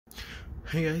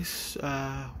Hey guys,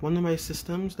 one of my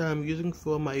systems that I'm using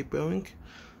for my Boeing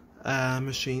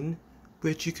machine,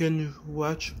 which you can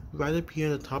watch right up here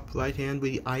in the top right hand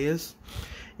where the eye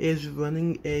is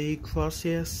running a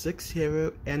Crosshair 6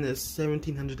 Hero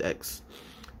NS1700X.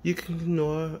 You can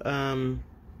ignore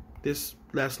this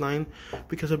last line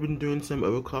because I've been doing some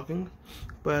overclocking,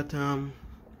 but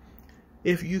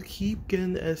if you keep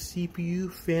getting a CPU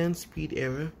fan speed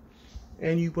error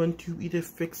and you want to either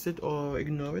fix it or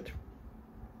ignore it,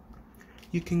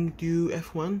 you can do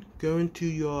F1, go into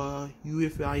your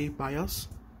UEFI BIOS.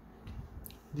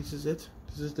 This is it.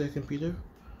 This is the computer.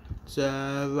 It's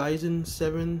a Ryzen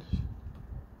 7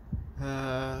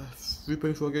 3.4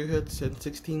 GHz and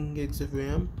 16 gigs of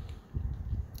RAM.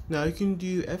 Now you can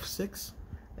do F6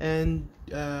 and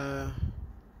there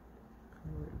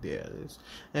it is,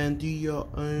 and do your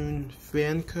own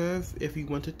fan curve if you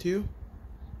wanted to,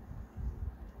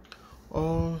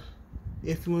 or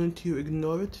if you wanted to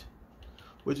ignore it,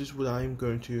 which is what I'm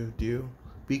going to do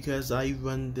because I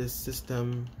run this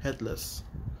system headless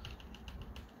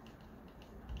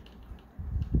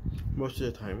most of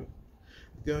the time.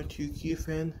 Go to key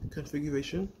fan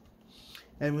configuration,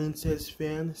 and when it says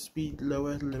fan speed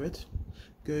lower limit,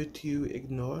 go to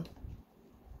ignore,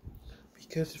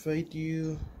 because if I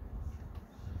do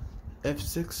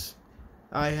F6,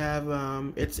 I have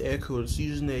it's air cooled. It's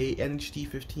using a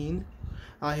NHD15.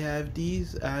 I have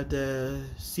these, the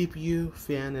CPU,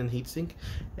 fan, and heatsink,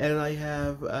 and I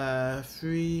have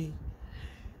 3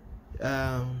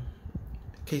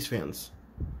 case fans.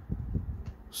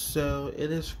 So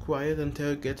it is quiet until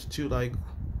it gets to like,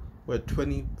 what,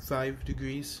 25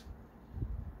 degrees.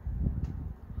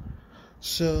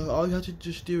 So all you have to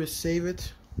just do is save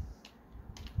it.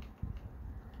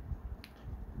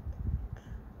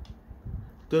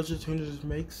 Those are the changes it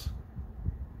makes.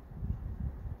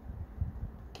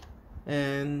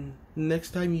 And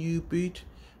next time you boot,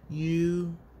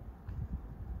 you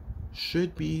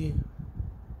should be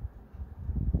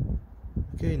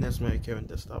okay. And that's my current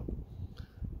desktop.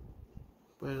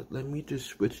 But let me just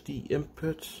switch the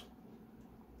inputs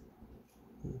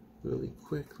really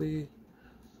quickly.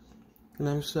 And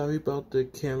I'm sorry about the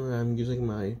camera. I'm using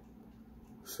my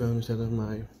phone instead of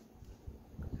my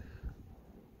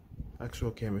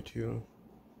actual camera to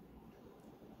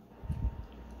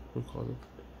record it.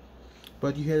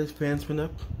 But you hear this fan spin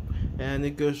up, and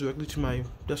it goes directly to my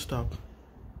desktop.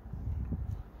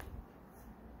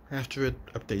 After it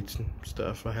updates and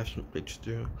stuff, I have some updates to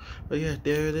do. But yeah,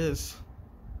 there it is.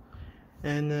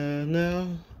 And now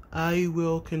I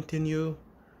will continue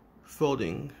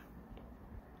folding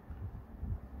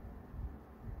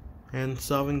and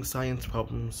solving science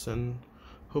problems, and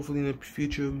hopefully in the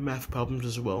future math problems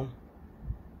as well.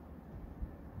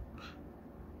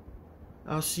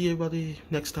 I'll see everybody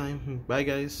next time. Bye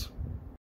guys.